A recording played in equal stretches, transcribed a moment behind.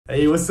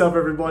Hey, what's up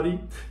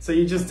everybody? So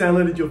you just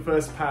downloaded your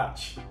first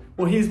patch.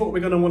 Well, here's what we're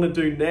gonna wanna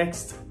do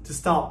next to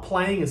start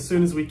playing as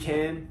soon as we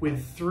can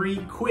with 3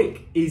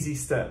 quick, easy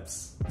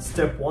steps.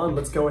 Step 1,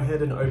 let's go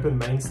ahead and open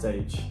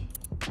Mainstage.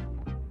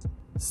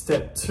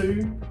 Step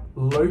 2,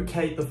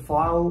 locate the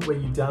file where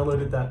you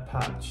downloaded that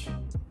patch.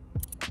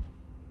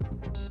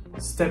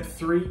 Step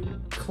 3,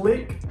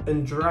 click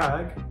and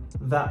drag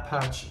that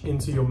patch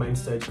into your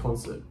Mainstage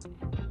concert.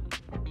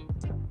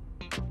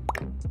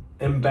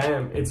 And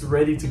bam, it's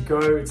ready to go,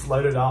 it's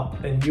loaded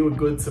up, and you are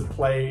good to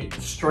play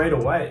straight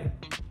away.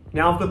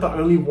 Now I've got the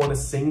Only Wanna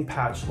Sing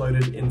patch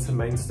loaded into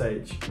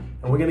Mainstage,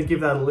 and we're gonna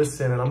give that a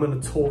listen, and I'm gonna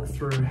talk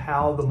through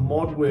how the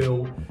mod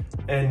wheel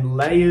and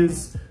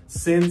layers,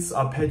 synths,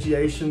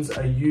 arpeggiations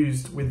are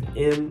used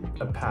within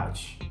a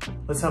patch.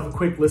 Let's have a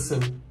quick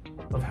listen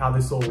of how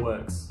this all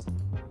works.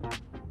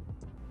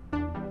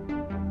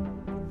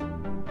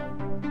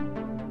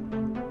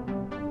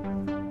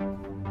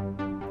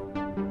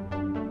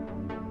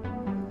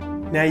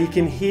 Now you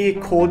can hear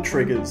chord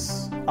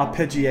triggers,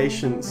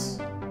 arpeggiations,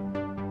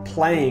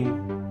 playing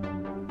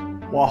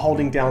while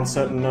holding down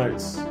certain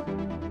notes.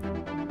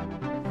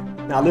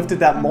 Now I lifted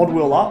that mod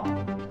wheel up,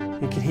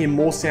 you can hear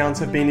more sounds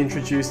have been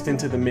introduced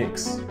into the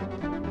mix.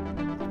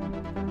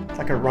 It's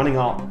like a running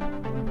up.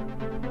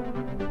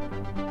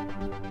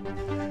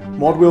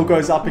 Mod wheel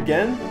goes up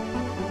again,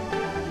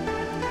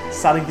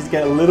 starting to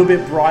get a little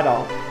bit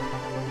brighter.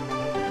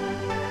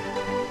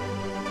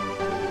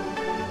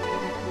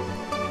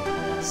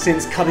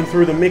 Synths cutting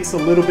through the mix a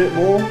little bit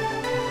more.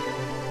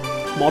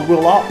 Mod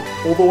wheel up,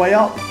 all the way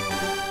up,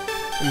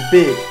 and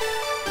big.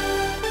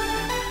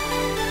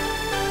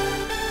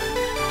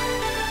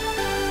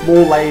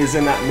 More layers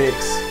in that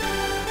mix.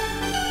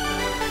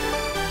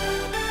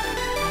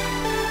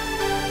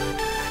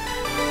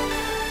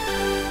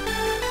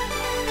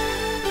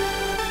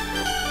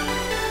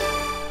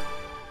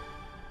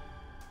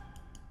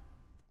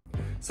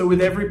 So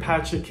with every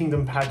patch at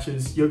Kingdom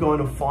Patches, you're going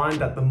to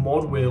find that the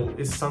mod wheel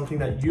is something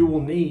that you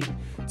will need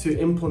to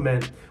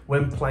implement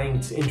when playing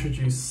to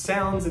introduce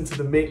sounds into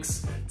the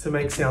mix, to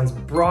make sounds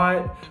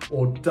bright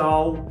or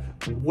dull,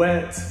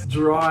 wet,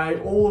 dry,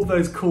 all of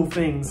those cool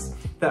things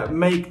that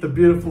make the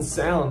beautiful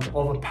sound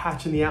of a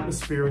patch in the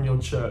atmosphere in your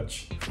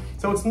church.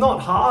 So it's not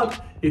hard,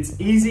 it's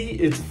easy,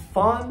 it's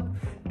fun,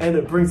 and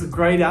it brings a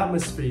great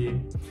atmosphere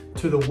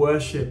to the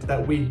worship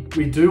that we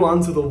do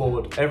unto the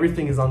Lord.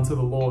 Everything is unto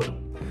the Lord.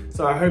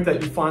 So I hope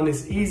that you find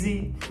this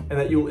easy and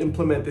that you'll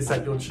implement this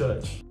at your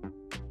church.